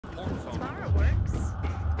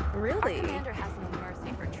Really? Our commander has no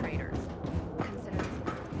mercy for traitors. Consider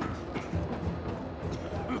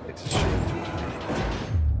this It's a shame to admit it,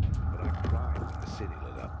 but I cried when the city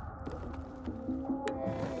lit up.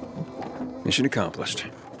 Mission accomplished.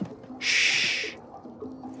 Shh.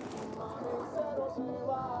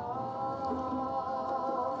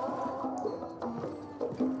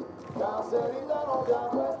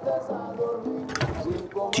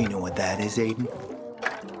 Do you know what that is, Aiden?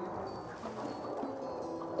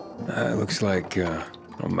 Looks like,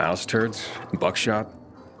 mouse turds, buckshot.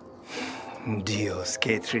 Dios,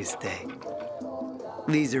 qué triste.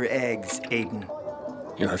 These are eggs, Aiden.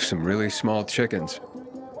 You have some really small chickens.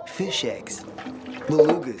 Fish eggs.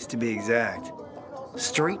 Belugas, to be exact.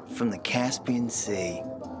 Straight from the Caspian Sea.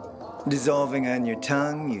 Dissolving on your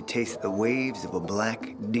tongue, you taste the waves of a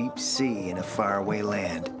black, deep sea in a faraway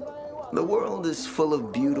land. The world is full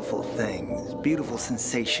of beautiful things, beautiful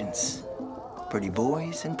sensations. Pretty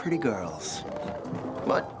boys and pretty girls.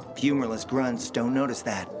 But humorless grunts don't notice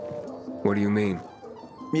that. What do you mean?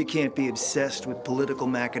 You can't be obsessed with political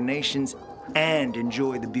machinations and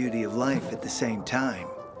enjoy the beauty of life at the same time.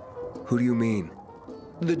 Who do you mean?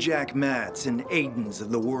 The Jack Matts and Aidens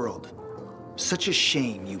of the world. Such a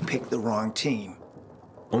shame you picked the wrong team.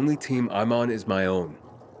 Only team I'm on is my own.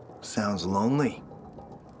 Sounds lonely.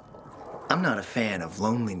 I'm not a fan of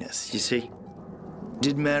loneliness, you see.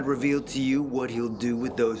 Did Matt reveal to you what he'll do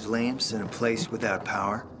with those lamps in a place without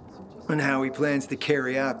power? And how he plans to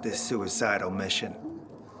carry out this suicidal mission?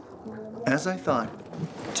 As I thought,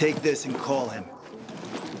 take this and call him.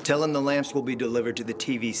 Tell him the lamps will be delivered to the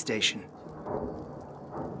TV station.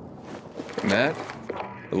 Matt,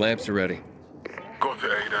 the lamps are ready. Got it,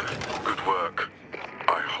 Aiden. Good work.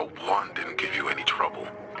 I hope Juan didn't give you any trouble.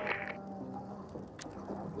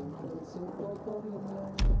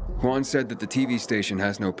 Juan said that the TV station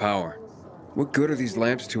has no power. What good are these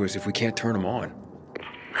lamps to us if we can't turn them on?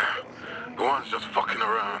 Juan's just fucking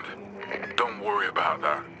around. Don't worry about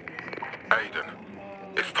that. Aiden,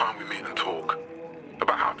 it's time we meet and talk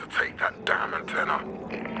about how to take that damn antenna.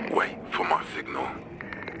 Wait for my signal.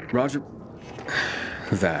 Roger.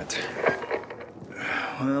 That.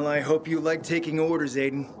 Well, I hope you like taking orders,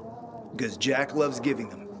 Aiden. Because Jack loves giving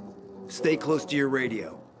them. Stay close to your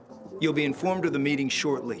radio. You'll be informed of the meeting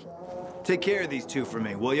shortly. Take care of these two for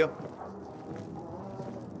me, will you?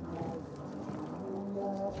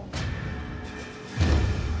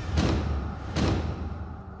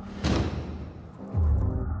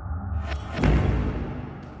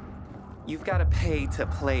 You've got to pay to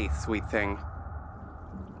play, sweet thing.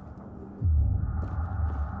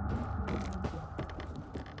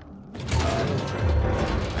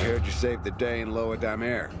 I heard you saved the day in Lower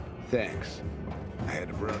Damer. Thanks. I had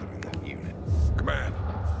a brother in that unit. Command,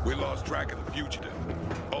 we lost track of the fugitive.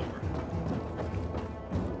 Over.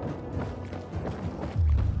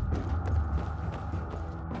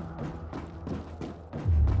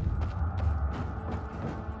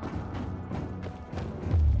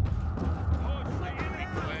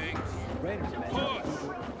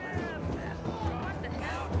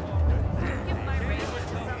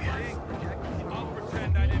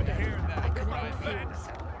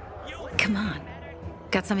 Come on.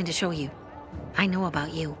 Got something to show you. I know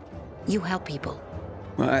about you. You help people.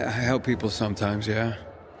 Well, I help people sometimes, yeah.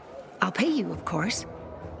 I'll pay you, of course.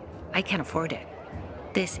 I can't afford it.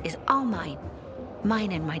 This is all mine.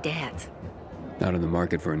 Mine and my dad's. Not in the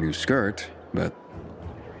market for a new skirt, but...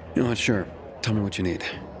 You know what, sure. Tell me what you need.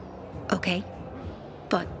 Okay.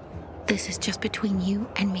 But this is just between you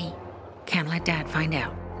and me. Can't let Dad find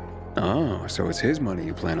out. Oh, so it's his money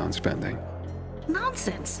you plan on spending.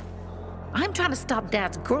 Nonsense. I'm trying to stop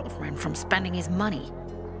Dad's girlfriend from spending his money.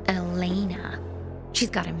 Elena. She's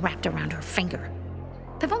got him wrapped around her finger.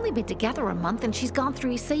 They've only been together a month and she's gone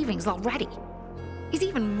through his savings already. He's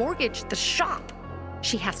even mortgaged the shop.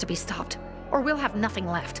 She has to be stopped, or we'll have nothing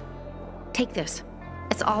left. Take this.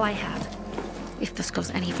 It's all I have. If this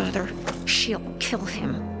goes any further, she'll kill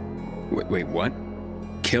him. Wait, what?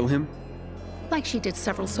 Kill him? Like she did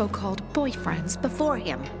several so-called boyfriends before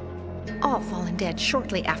him. All fallen dead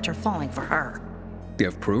shortly after falling for her. Do you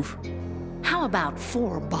have proof? How about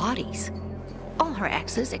 4 bodies? All her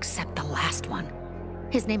exes except the last one.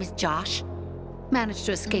 His name is Josh. Managed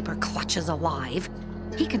to escape her clutches alive.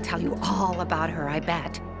 He can tell you all about her, I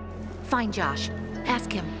bet. Find Josh.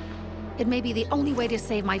 Ask him. It may be the only way to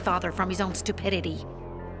save my father from his own stupidity.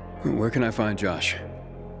 Where can I find Josh?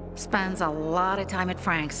 Spends a lot of time at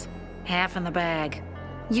Frank's. Half in the bag.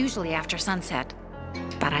 Usually after sunset.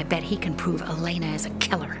 But I bet he can prove Elena is a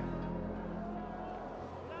killer.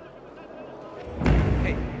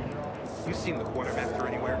 Hey, you seen the quartermaster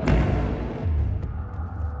anywhere?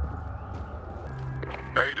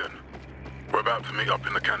 to meet up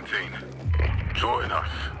in the canteen. Join us.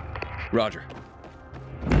 Roger.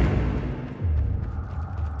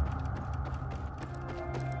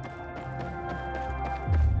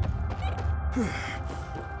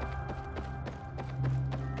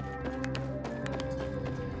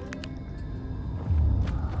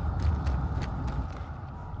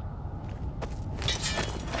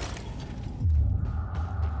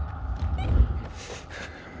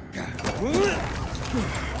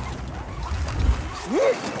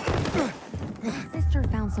 Sister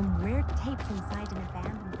found some weird tapes inside an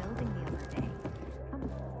abandoned building the other day.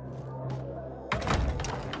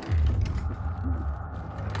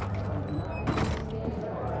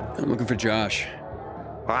 I'm looking for Josh.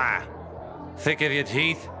 Why? Thick of your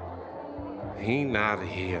teeth? He not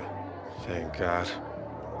here. Thank God.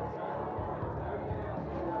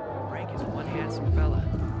 Frank is one handsome fella.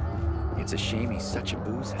 It's a shame he's such a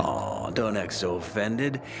boozehead. Aw, don't act so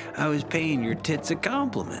offended. I was paying your tits a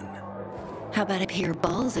compliment. How about I pay your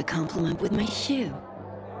balls a compliment with my shoe?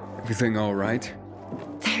 Everything all right?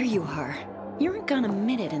 There you are. You aren't gonna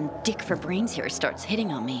admit it and Dick for Brains here starts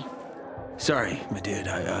hitting on me. Sorry, my dude.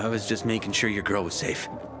 I was just making sure your girl was safe.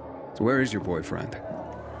 So where is your boyfriend?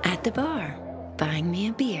 At the bar, buying me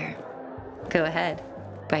a beer. Go ahead,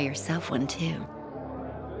 buy yourself one too.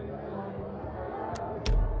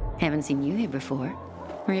 Haven't seen you here before.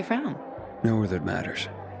 Where you from? Nowhere that matters.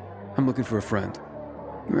 I'm looking for a friend.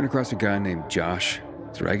 You ran across a guy named Josh.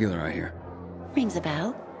 It's regular, I hear. Rings a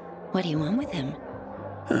bell. What do you want with him?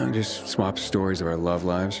 Just swap stories of our love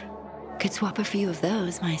lives. Could swap a few of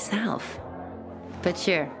those myself. But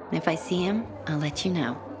sure, if I see him, I'll let you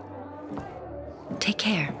know. Take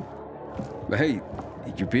care. But hey,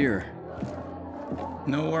 your beer.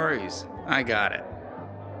 No worries. I got it.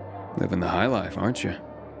 Living the high life, aren't you?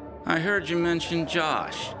 I heard you mention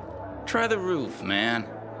Josh. Try the roof, man.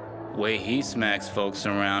 Way he smacks folks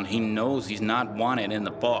around, he knows he's not wanted in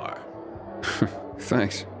the bar.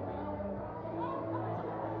 Thanks.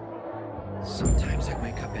 Sometimes I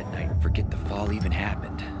wake up at night and forget the fall even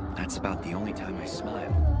happened. That's about the only time I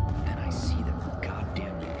smile. Then I see the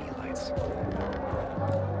goddamn UV lights.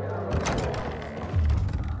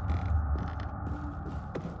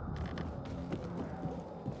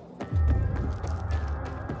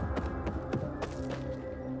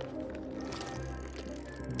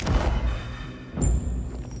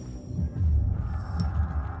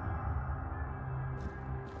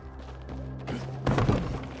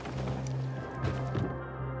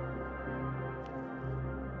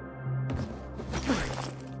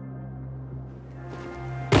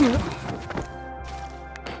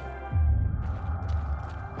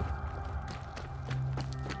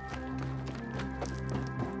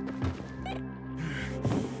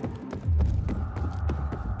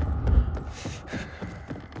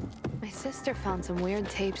 Sister found some weird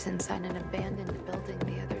tapes inside an abandoned building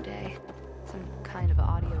the other day. Some kind of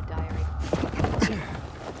audio diary.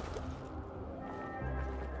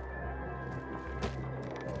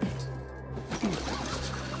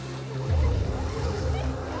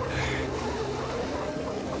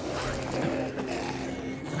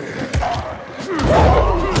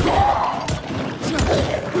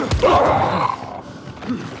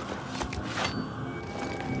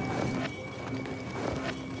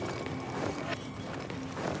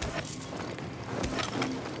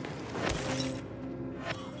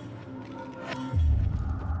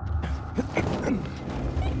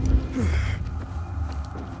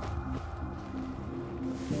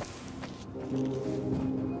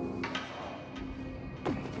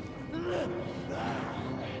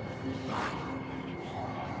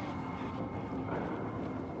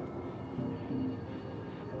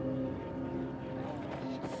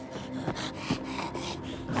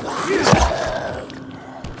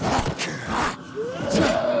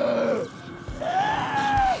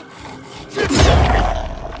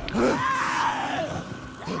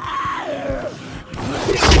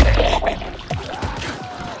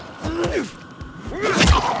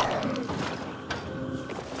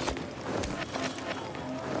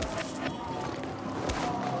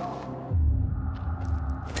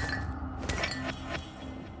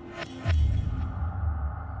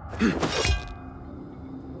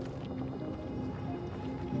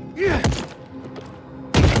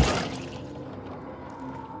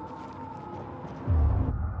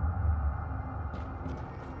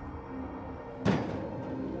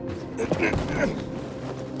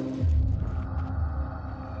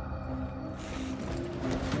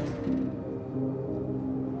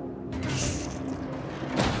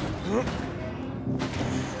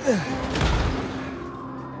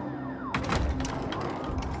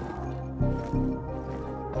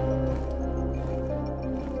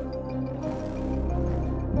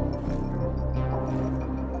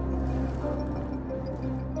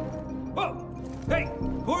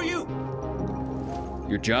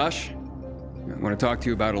 You're Josh? I want to talk to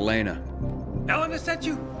you about Elena. Elena sent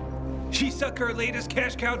you? She sucked her latest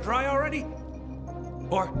cash cow dry already?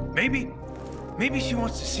 Or maybe she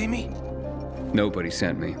wants to see me? Nobody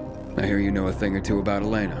sent me. I hear you know a thing or two about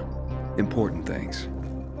Elena. Important things.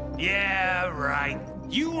 Yeah, right.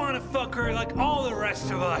 You want to fuck her like all the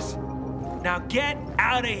rest of us. Now get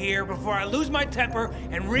out of here before I lose my temper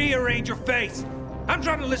and rearrange your face. I'm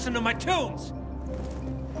trying to listen to my tunes.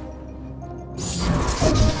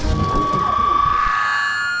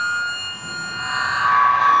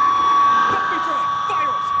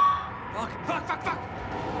 Fuck!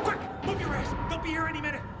 Quick, move your ass. They'll be here any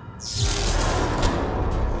minute.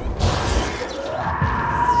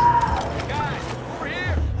 Guys, over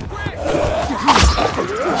here, quick!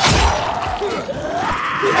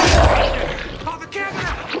 Oh, the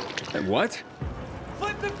camera! What?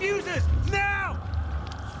 Flip the fuses, now!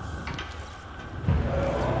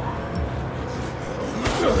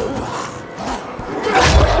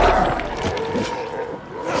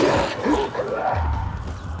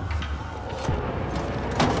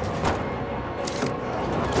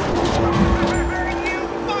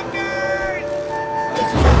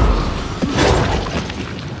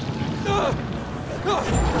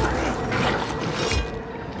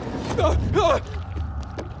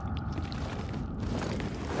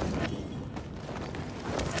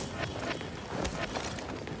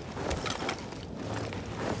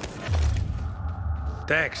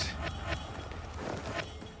 Thanks.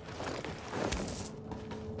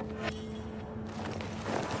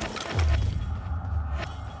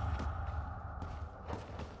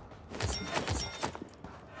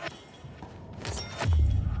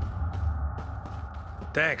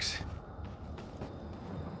 Thanks.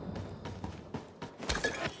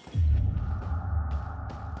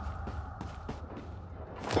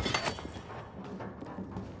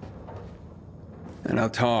 And I'll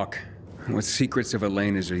talk. What secrets of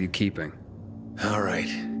Elena's are you keeping? All right.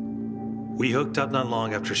 We hooked up not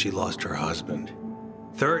long after she lost her husband.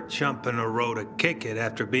 Third chump in a row to kick it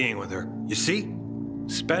after being with her. You see?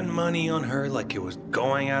 Spend money on her like it was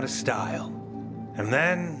going out of style. And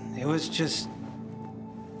then it was just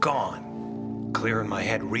gone. Clearing my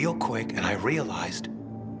head real quick, and I realized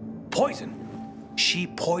poison. She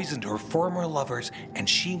poisoned her former lovers, and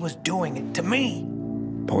she was doing it to me.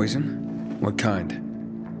 Poison? What kind?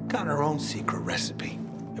 Got her own secret recipe.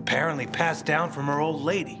 Apparently passed down from her old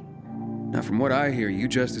lady. Now, from what I hear, you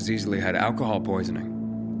just as easily had alcohol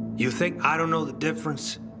poisoning. You think I don't know the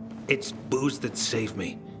difference? It's booze that saved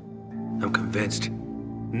me. I'm convinced.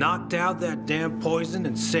 Knocked out that damn poison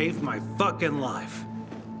and saved my fucking life.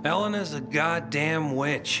 Elena's a goddamn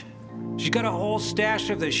witch. She's got a whole stash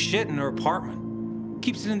of this shit in her apartment.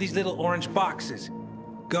 Keeps it in these little orange boxes.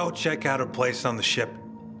 Go check out her place on the ship.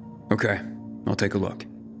 Okay, I'll take a look.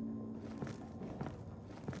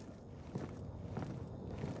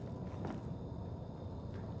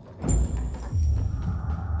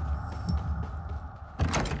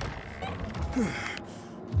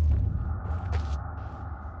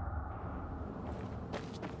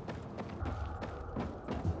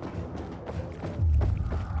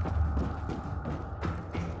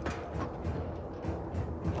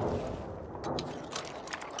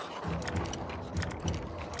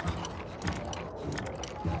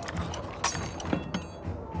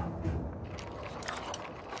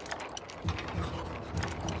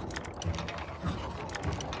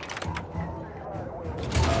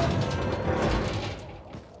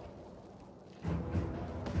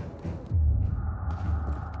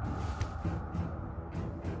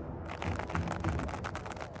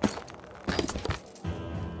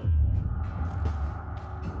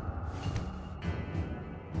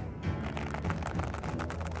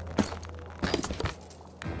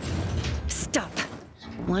 Stop.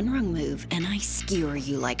 One wrong move and I skewer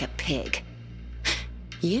you like a pig.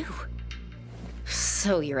 You?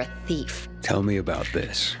 So you're a thief. Tell me about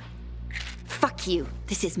this. Fuck you.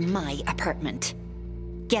 This is my apartment.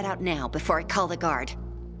 Get out now before I call the guard.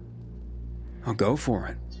 I'll go for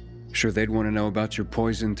it. Sure they'd want to know about your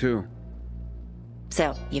poison too.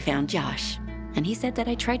 So, you found Josh, and he said that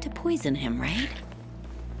I tried to poison him, right?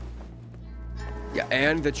 Yeah,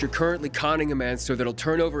 and that you're currently conning a man so that he'll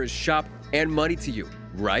turn over his shop and money to you,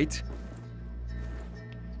 right?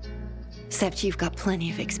 Except you've got plenty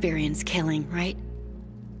of experience killing, right?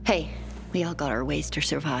 Hey, we all got our ways to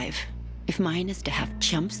survive. If mine is to have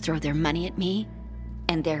chumps throw their money at me,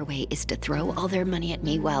 and their way is to throw all their money at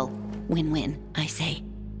me, well, win-win, I say.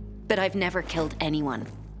 But I've never killed anyone.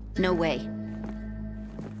 No way.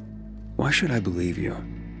 Why should I believe you?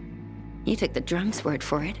 You took the drunk's word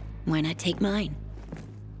for it. Why not take mine?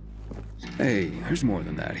 Hey, there's more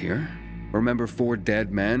than that here. Remember 4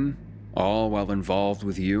 dead men, all while involved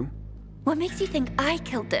with you? What makes you think I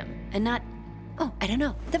killed them and not, oh, I don't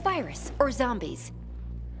know, the virus or zombies?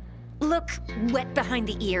 Look, wet behind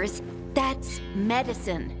the ears, that's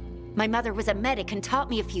medicine. My mother was a medic and taught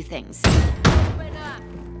me a few things. Open up!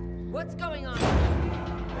 What's going on?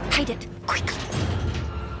 Hide it, quickly.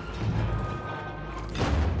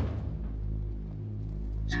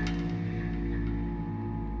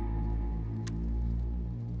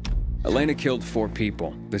 Elena killed 4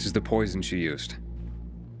 people. This is the poison she used.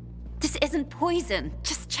 This isn't poison.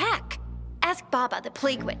 Just check. Ask Baba, the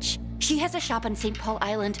Plague Witch. She has a shop on St. Paul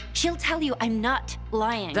Island. She'll tell you I'm not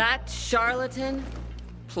lying. That charlatan?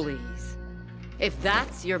 Please. If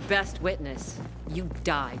that's your best witness, you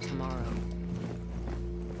die tomorrow.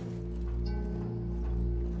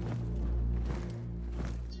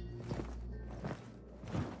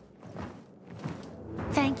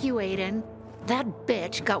 Thank you, Aiden. That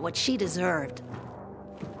bitch got what she deserved.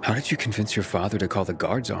 How did you convince your father to call the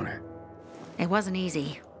guards on her? It wasn't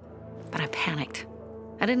easy, but I panicked.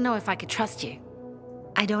 I didn't know if I could trust you.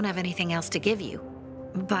 I don't have anything else to give you,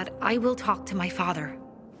 but I will talk to my father.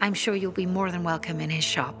 I'm sure you'll be more than welcome in his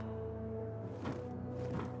shop.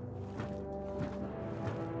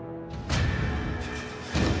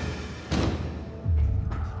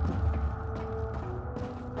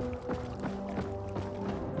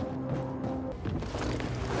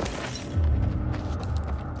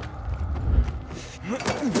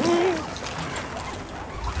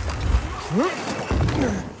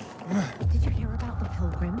 Did you hear about the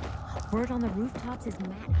Pilgrim? Word on the rooftops is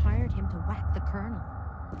Matt hired him to whack the Colonel.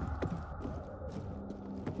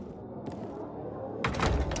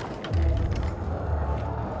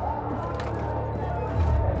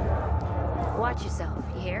 Watch yourself,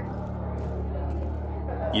 you hear?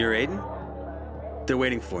 You're Aiden? They're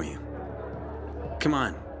waiting for you. Come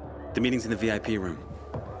on. The meeting's in the VIP room.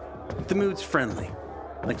 The mood's friendly.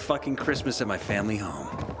 Like fucking Christmas at my family home.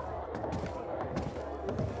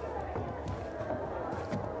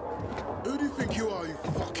 Who do you think you are, you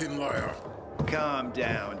fucking liar? Calm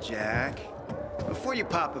down, Jack. Before you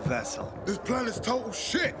pop a vessel. This plan is total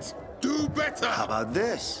shit! Do better! How about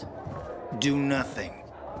this? Do nothing.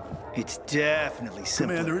 It's definitely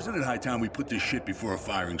simpler. Commander, isn't it high time we put this shit before a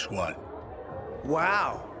firing squad?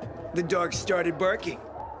 Wow. The dog started barking.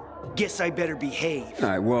 Guess I better behave. All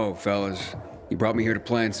right, whoa, fellas. You brought me here to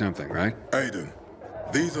plan something, right? Aiden,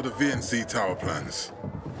 these are the VNC tower plans.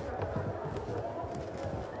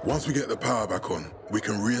 Once we get the power back on, we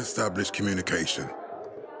can re-establish communication.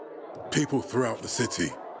 People throughout the city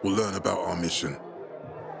will learn about our mission.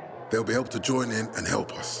 They'll be able to join in and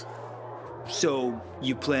help us. So,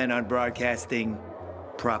 you plan on broadcasting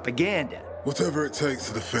propaganda? Whatever it takes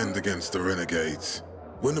to defend against the renegades.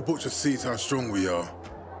 When the Butcher sees how strong we are,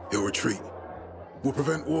 he'll retreat. We'll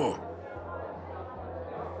prevent war.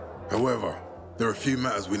 However, there are a few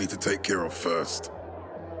matters we need to take care of first.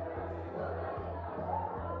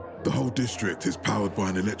 The whole district is powered by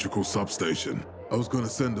an electrical substation. I was going to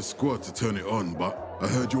send a squad to turn it on, but I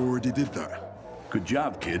heard you already did that. Good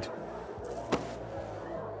job, kid.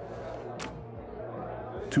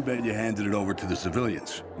 Too bad you handed it over to the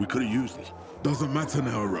civilians. We could have used it. Doesn't matter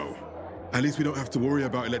now, Ro. At least we don't have to worry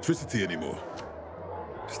about electricity anymore.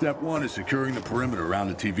 Step 1 is securing the perimeter around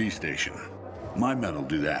the TV station. My men will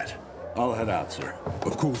do that. I'll head out, sir.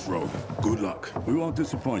 Of course, Ro. Good luck. We won't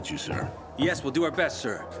disappoint you, sir. Yes, we'll do our best,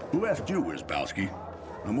 sir. Who asked you, Wizbowski?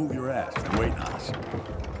 Now move your ass. They're waiting on us.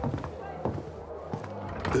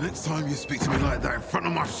 The next time you speak to me like that in front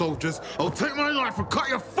of my soldiers, I'll take my knife and cut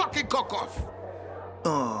your fucking cock off!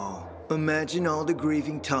 Oh, imagine all the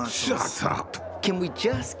grieving tonsils. Shut up! Can we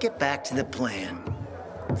just get back to the plan?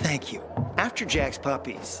 Thank you. After Jack's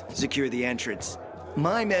puppies secure the entrance,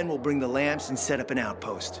 my men will bring the lamps and set up an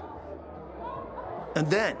outpost. And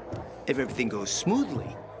then, if everything goes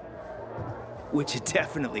smoothly, which it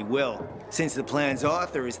definitely will, since the plan's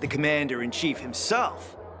author is the commander-in-chief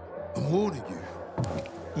himself. I'm warning you.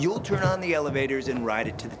 You'll turn on the elevators and ride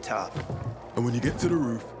it to the top. And when you get to the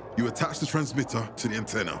roof, you attach the transmitter to the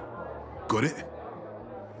antenna. Got it?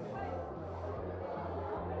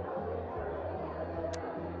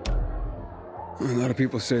 A lot of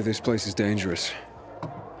people say this place is dangerous.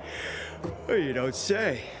 Oh, you don't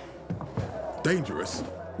say. Dangerous?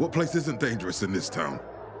 What place isn't dangerous in this town?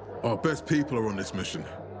 Our best people are on this mission.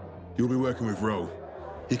 You'll be working with Ro.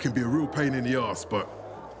 He can be a real pain in the ass, but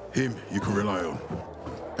him you can rely on.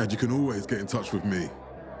 And you can always get in touch with me.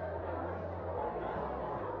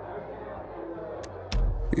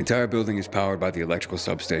 The entire building is powered by the electrical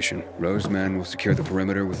substation. Ro's men will secure the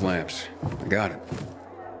perimeter with lamps. I got it.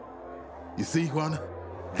 You see, Juan?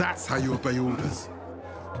 That's how you obey orders.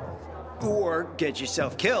 Or get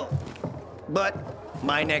yourself killed. But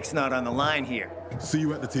my neck's not on the line here. See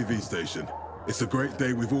you at the TV station. It's a great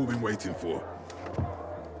day we've all been waiting for.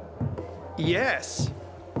 Yes.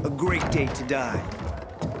 A great day to die.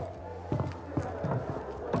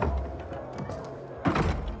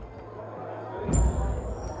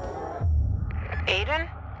 Aiden?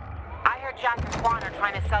 I heard Jack and Juan are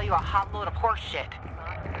trying to sell you a hot load of horse shit.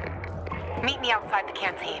 Meet me outside the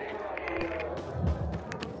canteen.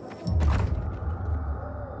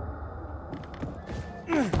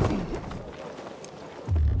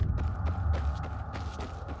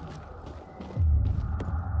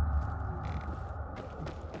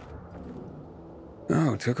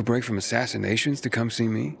 Oh, took a break from assassinations to come see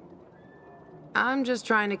me? I'm just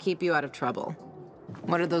trying to keep you out of trouble.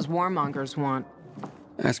 What do those warmongers want?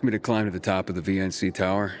 Asked me to climb to the top of the VNC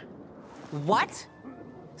tower. What?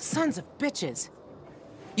 Sons of bitches.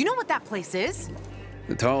 You know what that place is?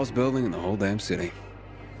 The tallest building in the whole damn city.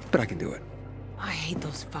 But I can do it. I hate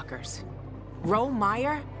those fuckers. Ro,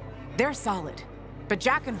 Meyer, they're solid. But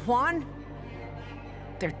Jack and Juan,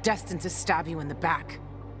 they're destined to stab you in the back.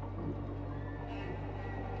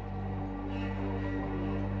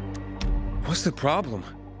 What's the problem?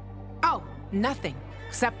 Oh, nothing.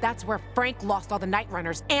 Except that's where Frank lost all the Night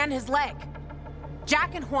Runners and his leg.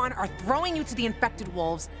 Jack and Juan are throwing you to the infected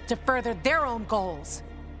wolves to further their own goals.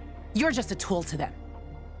 You're just a tool to them.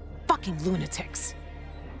 Fucking lunatics.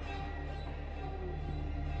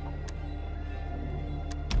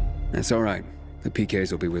 That's all right. The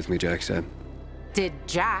PKs will be with me, Jack said. Did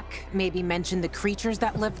Jack maybe mention the creatures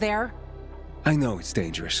that live there? I know it's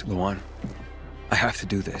dangerous, Luan. I have to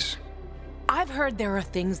do this. I've heard there are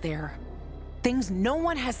things there. Things no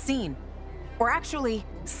one has seen. Or actually,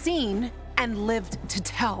 seen and lived to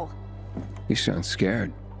tell. You sound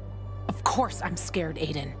scared. Of course I'm scared,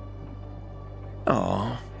 Aiden.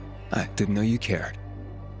 Aw, I didn't know you cared.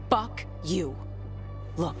 Fuck you.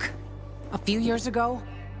 Look, a few years ago,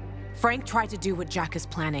 Frank tried to do what Jack is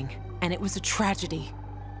planning, and it was a tragedy.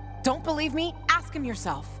 Don't believe me? Ask him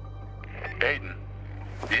yourself. Aiden,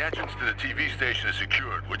 the entrance to the TV station is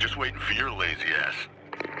secured. We're just waiting for your lazy ass.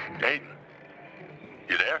 Aiden,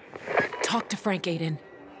 you there? Talk to Frank, Aiden.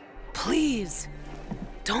 Please.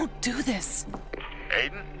 Don't do this.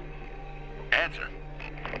 Aiden? Answer.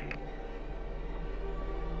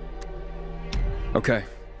 Okay,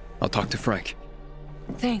 I'll talk to Frank.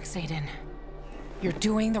 Thanks, Aiden. You're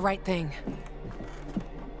doing the right thing.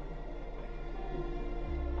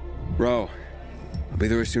 Ro, I'll be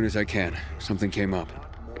there as soon as I can. Something came up.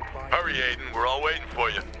 Hurry, Aiden. We're all waiting for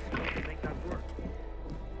you.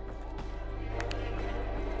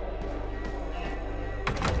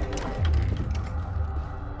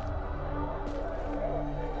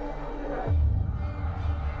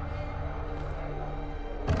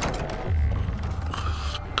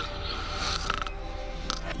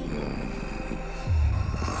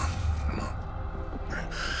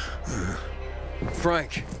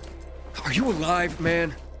 Frank, are you alive,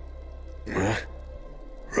 man? Huh?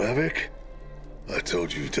 Ravik? I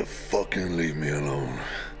told you to fucking leave me alone.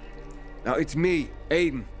 Now it's me,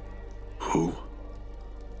 Aiden. Who?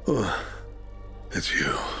 It's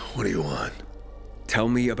you. What do you want? Tell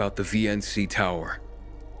me about the VNC tower.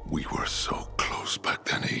 We were so close back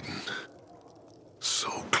then, Aiden.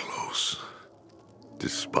 So close.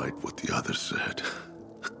 Despite what the others said.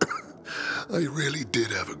 I really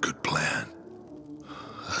did have a good plan.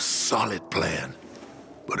 A solid plan.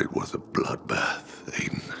 But it was a bloodbath,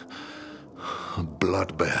 Aiden. A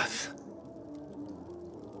bloodbath.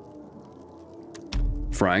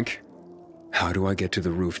 Frank, how do I get to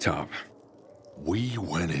the rooftop? We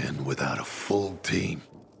went in without a full team.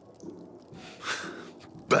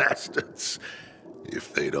 Bastards.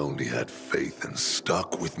 If they'd only had faith and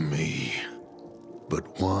stuck with me.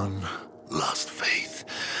 But one lost faith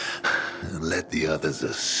and led the others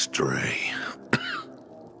astray.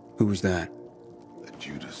 Who was that?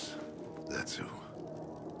 Judas. That's who.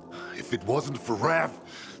 If it wasn't for Rav...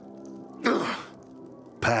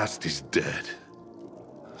 Past is dead.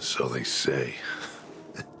 So they say.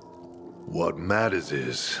 What matters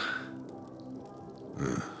is...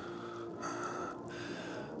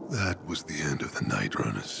 that was the end of the Night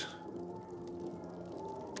Runners.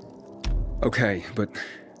 Okay, but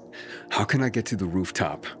how can I get to the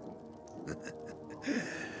rooftop?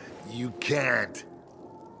 You can't.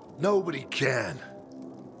 Nobody can.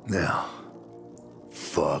 Now,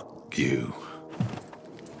 fuck you.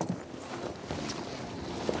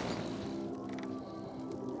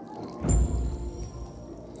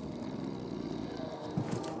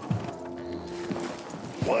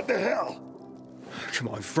 What the hell?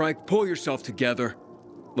 Come on, Frank, pull yourself together.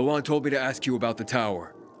 Luan told me to ask you about the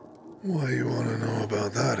tower. Why you want to know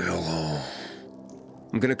about that, hellhole?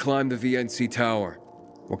 I'm gonna climb the VNC tower.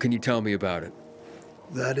 What can you tell me about it?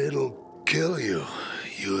 That it'll kill you,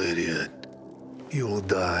 you idiot. You will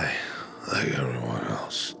die, like everyone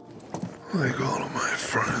else. Like all of my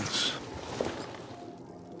friends.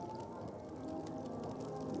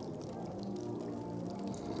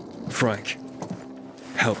 Frank,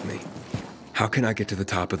 help me. How can I get to the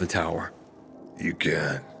top of the tower? You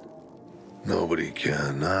can't. Nobody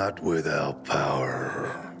can, not without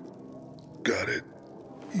power. Got it.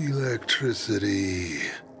 Electricity.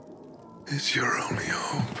 It's your only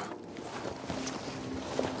hope.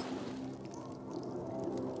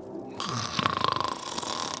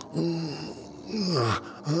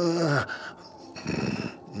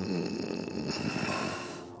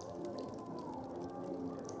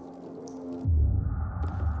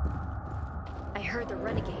 I heard the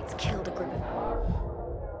renegades killed a group of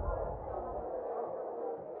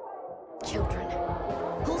children.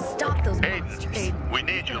 Who'll stop those monsters? Aiden, we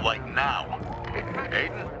need you, like, now.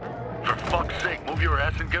 Aiden? For fuck's sake, move your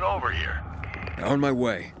ass and get over here. On my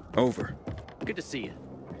way. Over. Good to see you.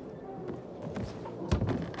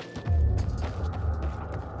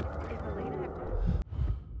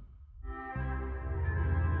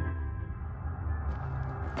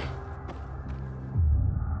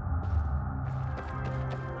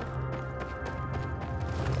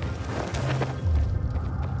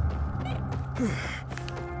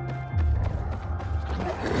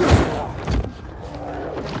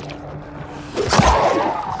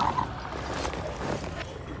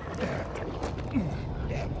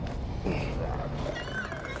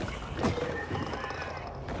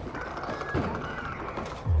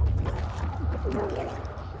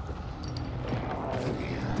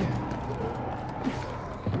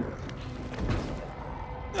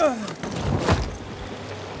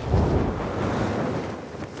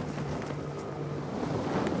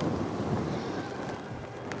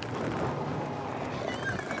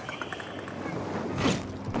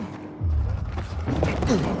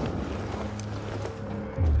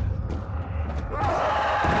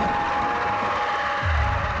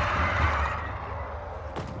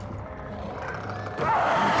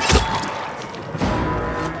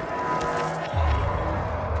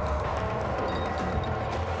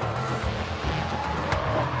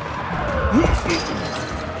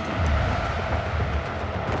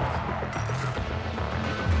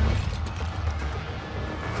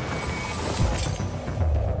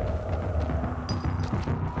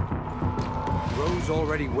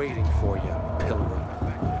 Already waiting for you, pilgrim.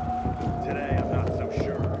 Today, I'm not so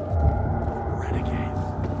sure. Renegades.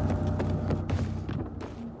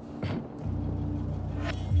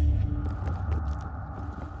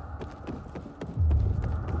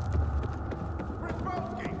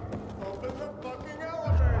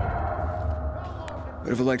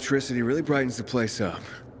 Bit of electricity really brightens the place up.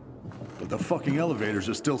 But the fucking elevators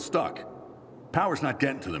are still stuck. Power's not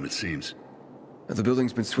getting to them, it seems. The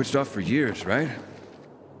building's been switched off for years, right?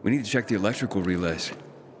 We need to check the electrical relays.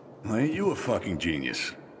 Well, ain't you a fucking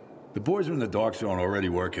genius? The boys are in the dark zone already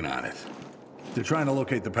working on it. They're trying to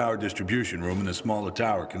locate the power distribution room in the smaller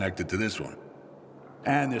tower connected to this one.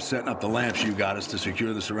 And they're setting up the lamps you got us to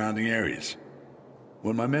secure the surrounding areas.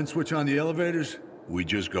 When my men switch on the elevators, we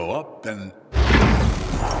just go up and...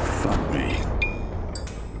 Oh, fuck me.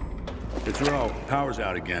 It's Rowe. Power's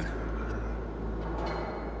out again.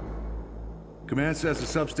 Command says the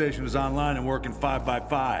substation is online and working 5 by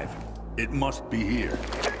 5. It must be here.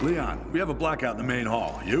 Leon, we have a blackout in the main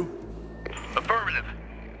hall. You? Affirmative.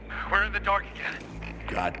 We're in the dark again.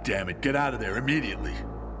 God damn it. Get out of there immediately.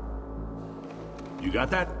 You got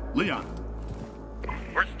that? Leon?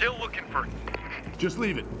 We're still looking for... Just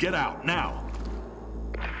leave it. Get out, now.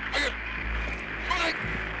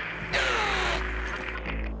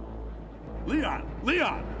 Leon!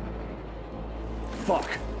 Leon! Fuck.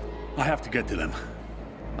 I have to get to them.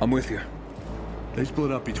 I'm with you. They split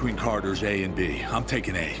up between corridors A and B. I'm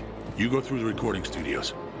taking A. You go through the recording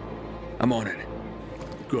studios. I'm on it.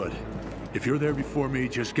 Good. If you're there before me,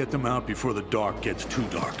 just get them out before the dark gets too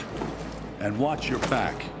dark. And watch your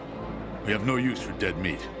back. We have no use for dead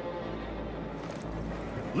meat.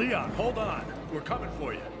 Leon, hold on. We're coming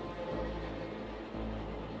for you.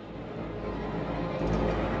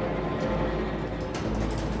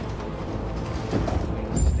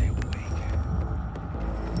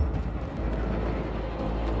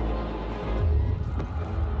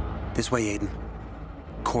 This way, Aiden.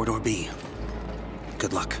 Corridor B.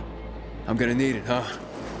 Good luck. I'm gonna need it, huh?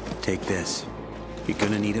 Take this. You're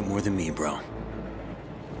gonna need it more than me, bro.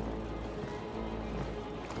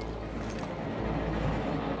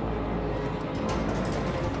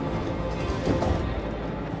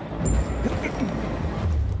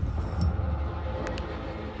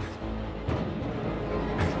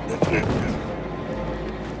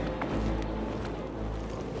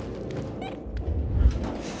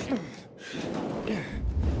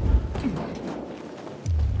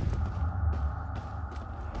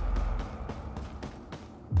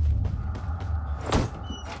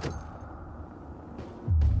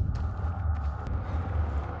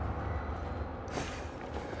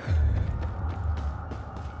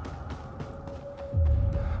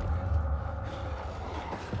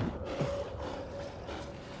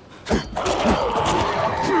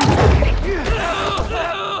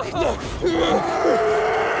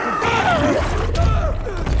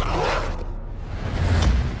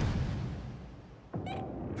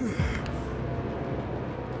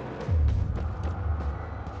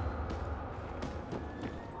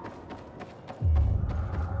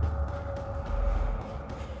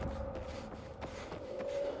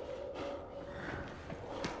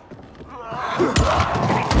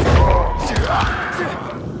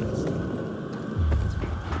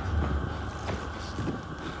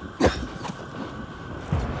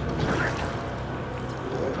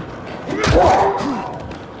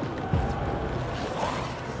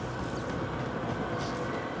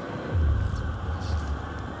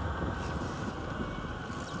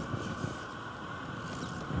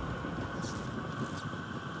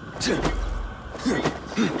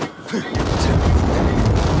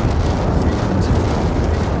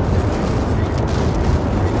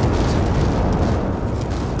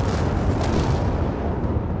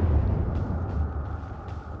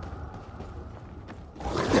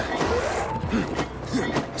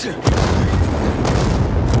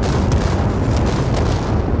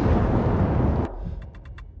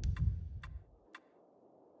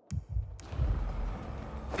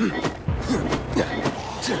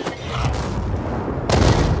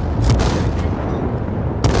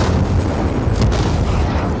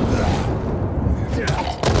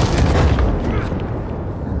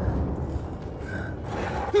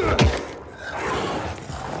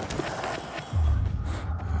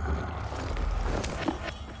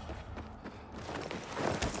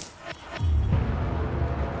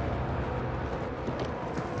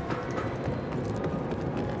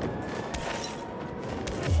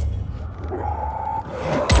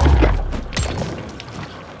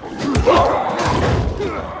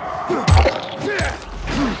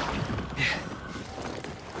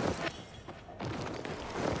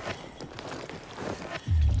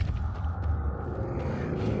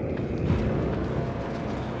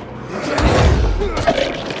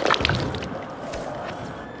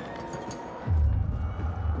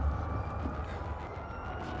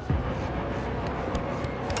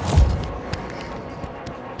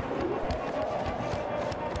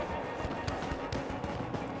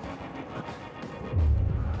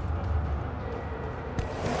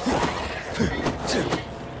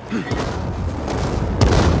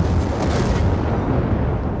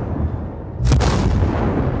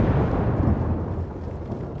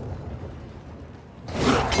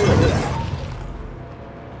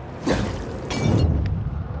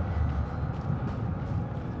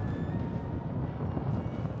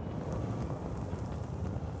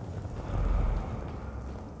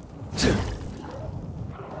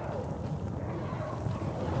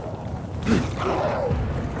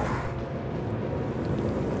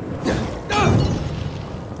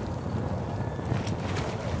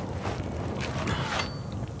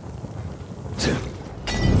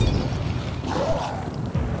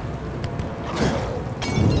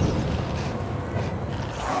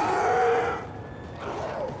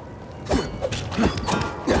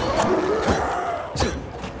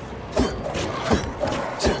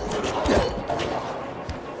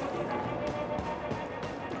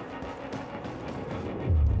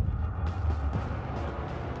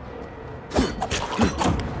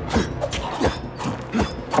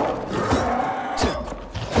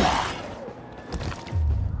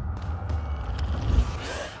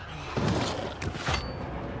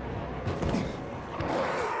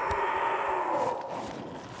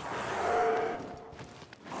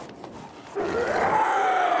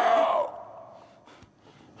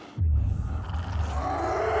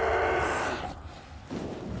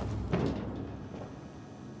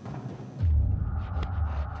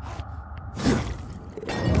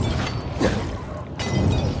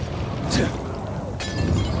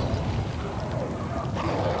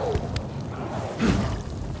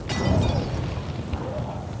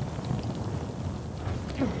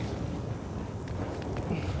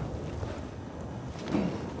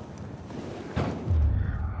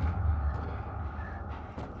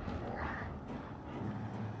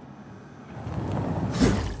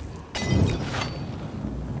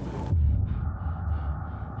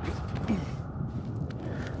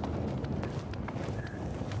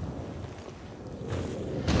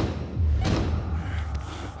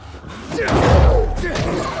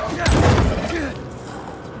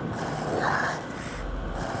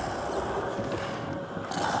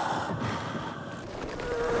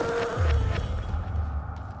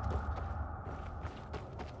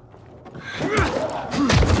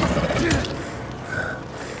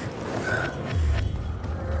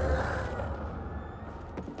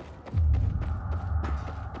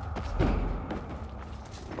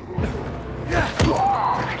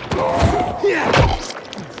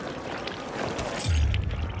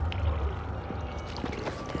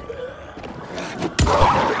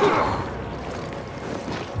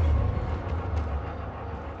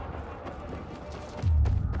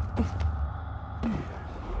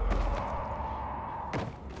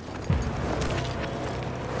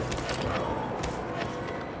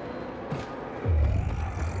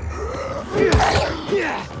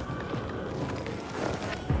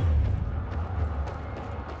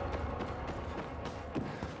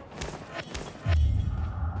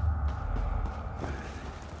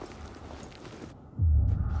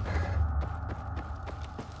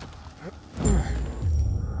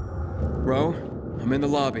 Ro, I'm in the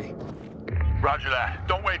lobby. Roger that.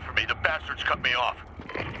 Don't wait for me. The bastards cut me off.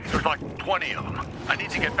 There's like 20 of them. I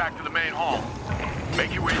need to get back to the main hall.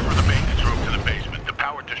 Make your way through the maintenance room to the basement. The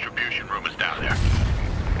power distribution room is down there.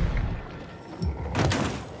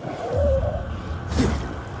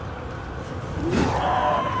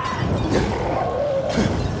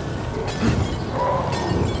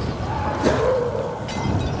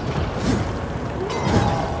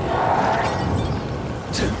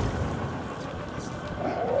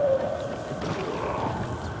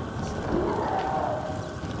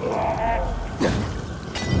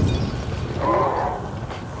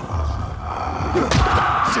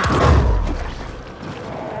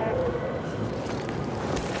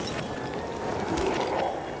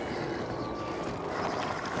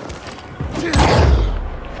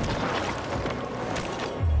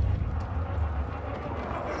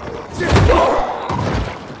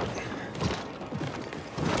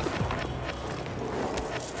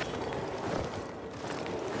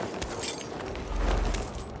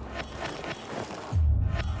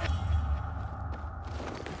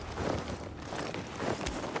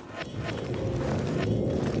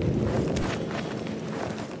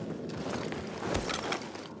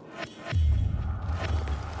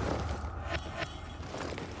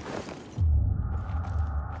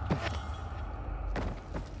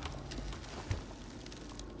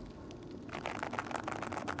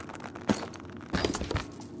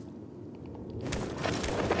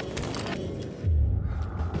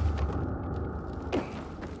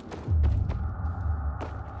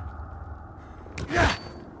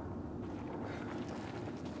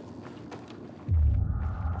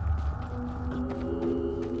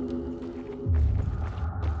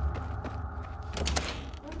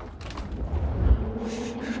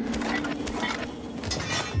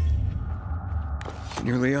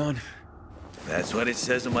 You're Leon? That's what it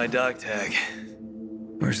says on my dog tag.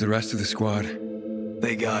 Where's the rest of the squad?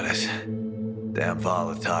 They got us. Damn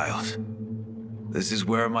volatiles. This is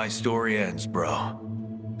where my story ends,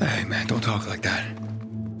 bro. Hey, man, don't talk like that.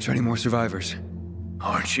 Is there any more survivors?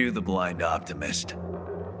 Aren't you the blind optimist?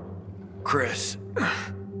 Chris,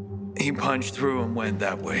 he punched through and went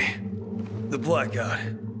that way. The blackout.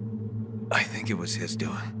 I think it was his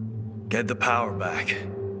doing. Get the power back.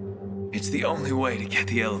 It's the only way to get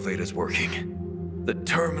the elevators working. The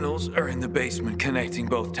terminals are in the basement connecting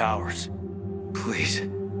both towers. Please,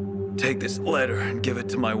 take this letter and give it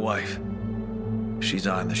to my wife. She's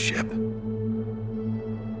on the ship.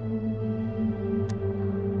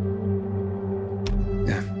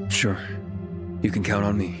 Yeah, sure. You can count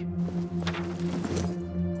on me.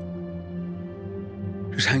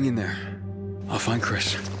 Just hang in there. I'll find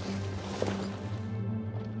Chris.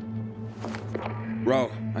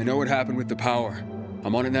 Ro, I know what happened with the power.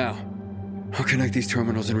 I'm on it now. I'll connect these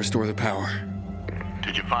terminals and restore the power.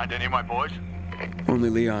 Did you find any of my boys? Only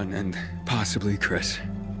Leon and possibly Chris.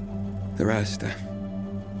 The rest,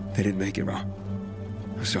 they didn't make it, Ro.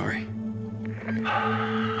 I'm sorry.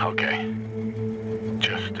 Okay.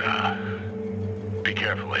 Just, be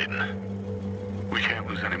careful, Aiden. We can't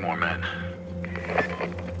lose any more men.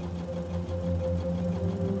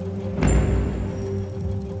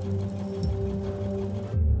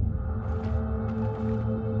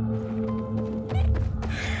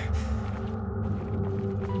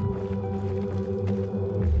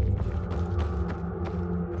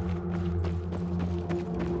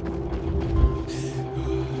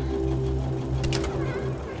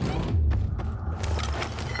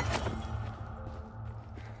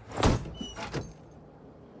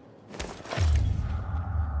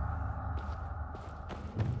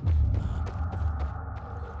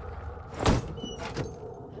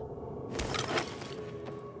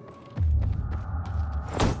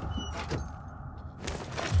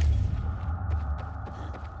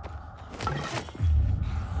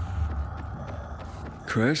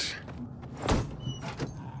 Chris?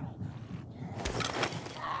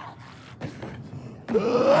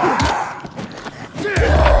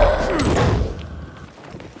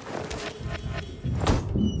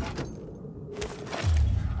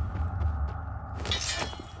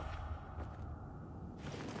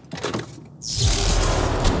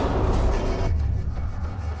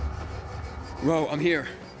 Ro, I'm here.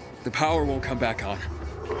 The power won't come back on.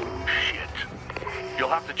 Shit. You'll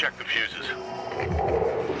have to check the fuses.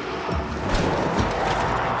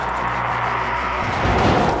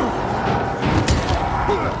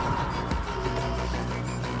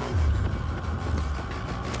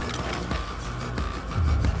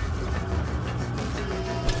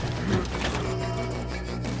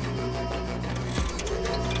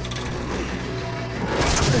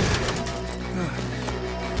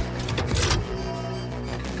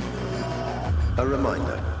 A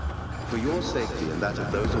reminder. For your safety and that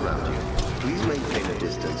of those around you, please maintain a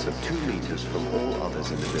distance of 2 meters from all others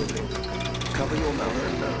in the building. Cover your mouth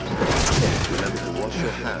and nose. Remember to wash your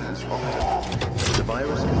hands often. The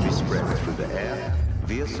virus can be spread through the air,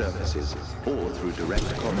 via surfaces, or through direct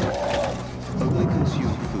contact. Only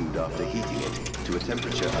consume food after heating it to a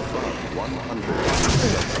temperature above 100 degrees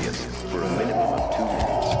Celsius for a minimum of 2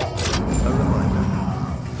 minutes. A reminder.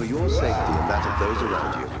 For your safety and that of those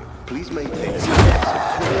around you, please maintain a distance of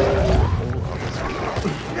 2 meters from all others.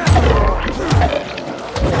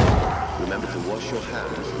 Remember to wash your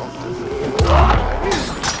hands often.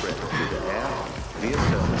 Spread through the air, via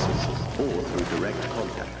surfaces, or through direct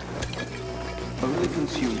contact. Only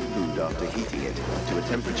consume food after heating it to a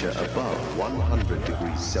temperature above 100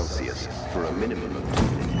 degrees Celsius for a minimum of 2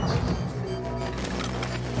 minutes.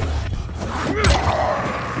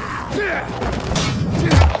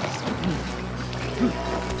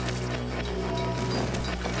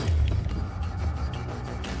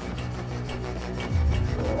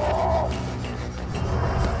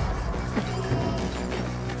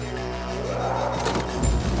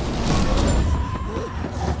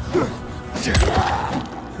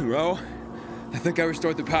 Ro, I think I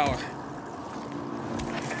restored the power.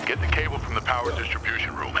 Get the cable from the power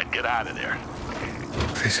distribution room and get out of there.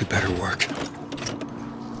 This had better work.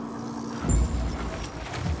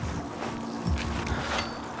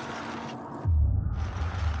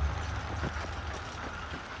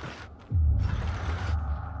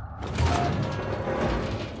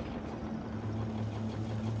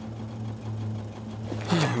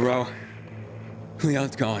 Ro,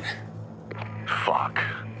 Leon's gone. Fuck.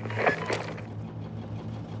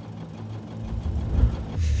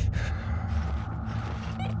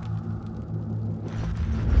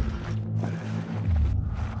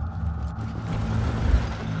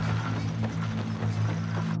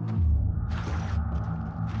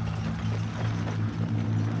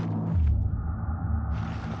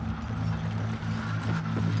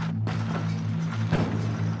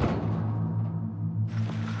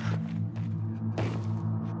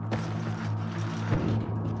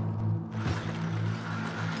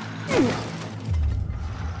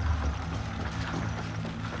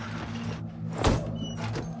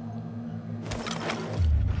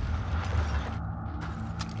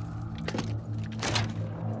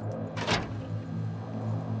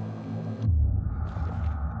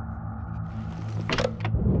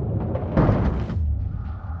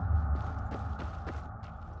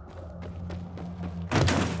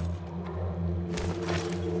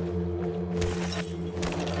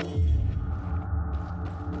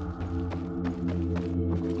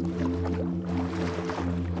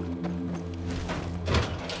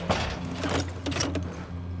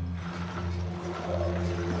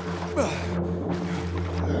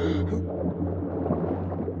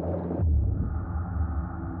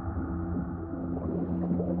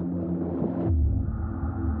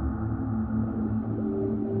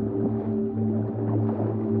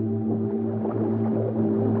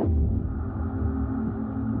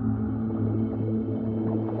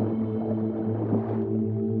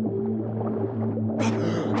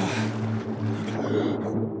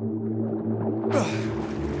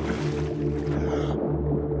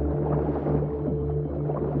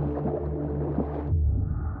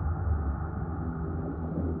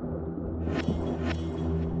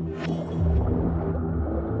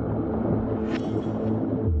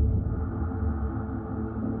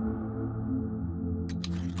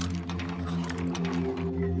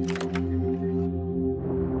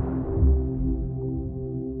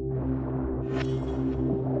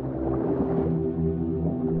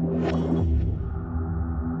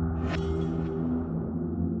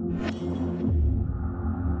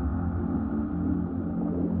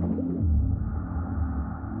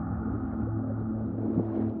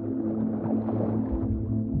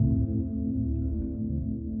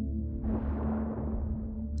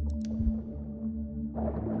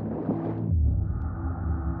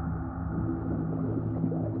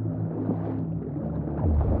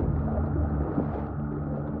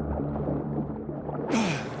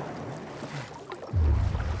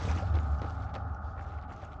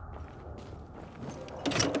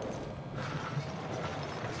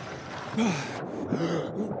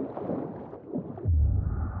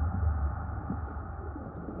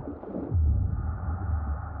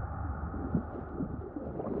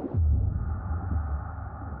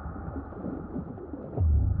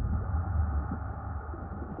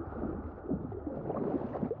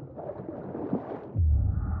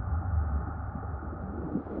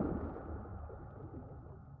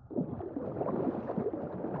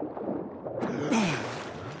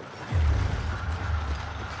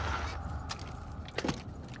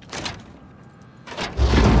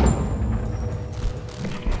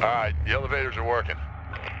 right, the elevators are working.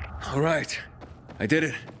 All right. I did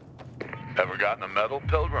it. Ever gotten a medal,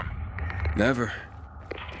 Pilgrim? Never.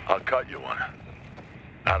 I'll cut you one.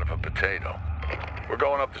 Out of a potato. We're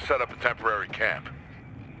going up to set up a temporary camp.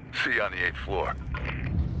 See you on the 8th floor.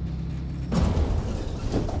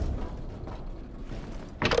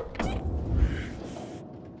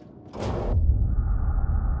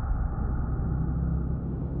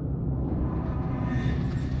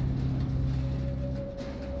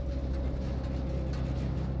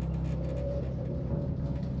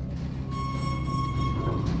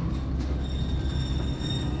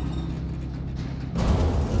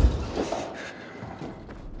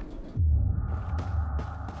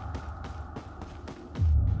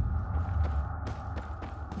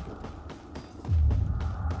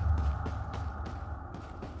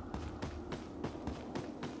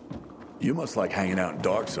 You must like hanging out in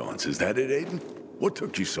dark zones. Is that it, Aiden? What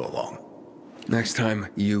took you so long? Next time,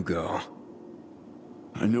 you go.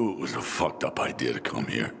 I knew it was a fucked up idea to come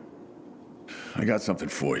here. I got something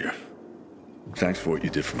for you. Thanks for what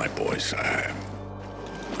you did for my boys.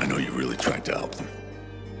 I know you really tried to help them.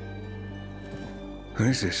 What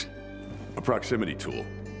is this? A proximity tool.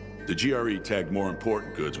 The GRE tagged more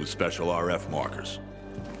important goods with special RF markers.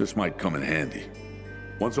 This might come in handy.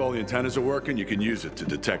 Once all the antennas are working, you can use it to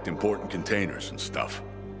detect important containers and stuff.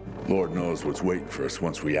 Lord knows what's waiting for us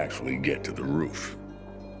once we actually get to the roof.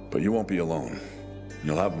 But you won't be alone.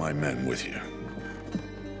 You'll have my men with you.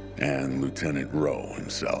 And Lieutenant Rowe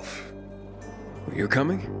himself. You're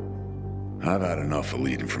coming? I've had enough of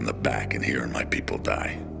leading from the back and hearing my people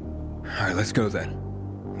die. All right, let's go then.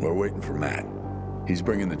 We're waiting for Matt. He's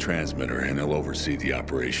bringing the transmitter and he'll oversee the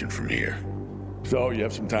operation from here. So you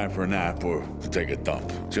have some time for a nap or to take a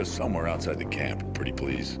dump. Just somewhere outside the camp, pretty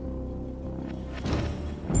please.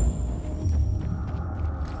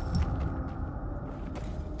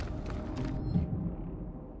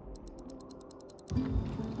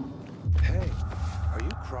 Hey, are you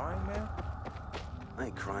crying, man? I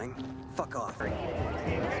ain't crying. Fuck off.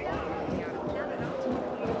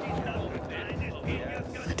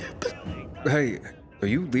 Hey, are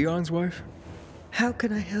you Leon's wife? How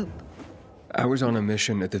can I help? I was on a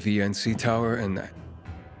mission at the VNC tower and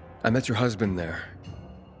I met your husband there.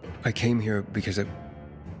 I came here because I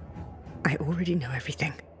already know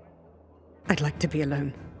everything. I'd like to be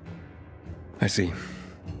alone. I see.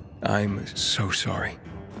 I'm so sorry.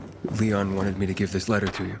 Leon wanted me to give this letter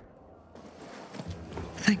to you.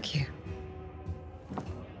 Thank you.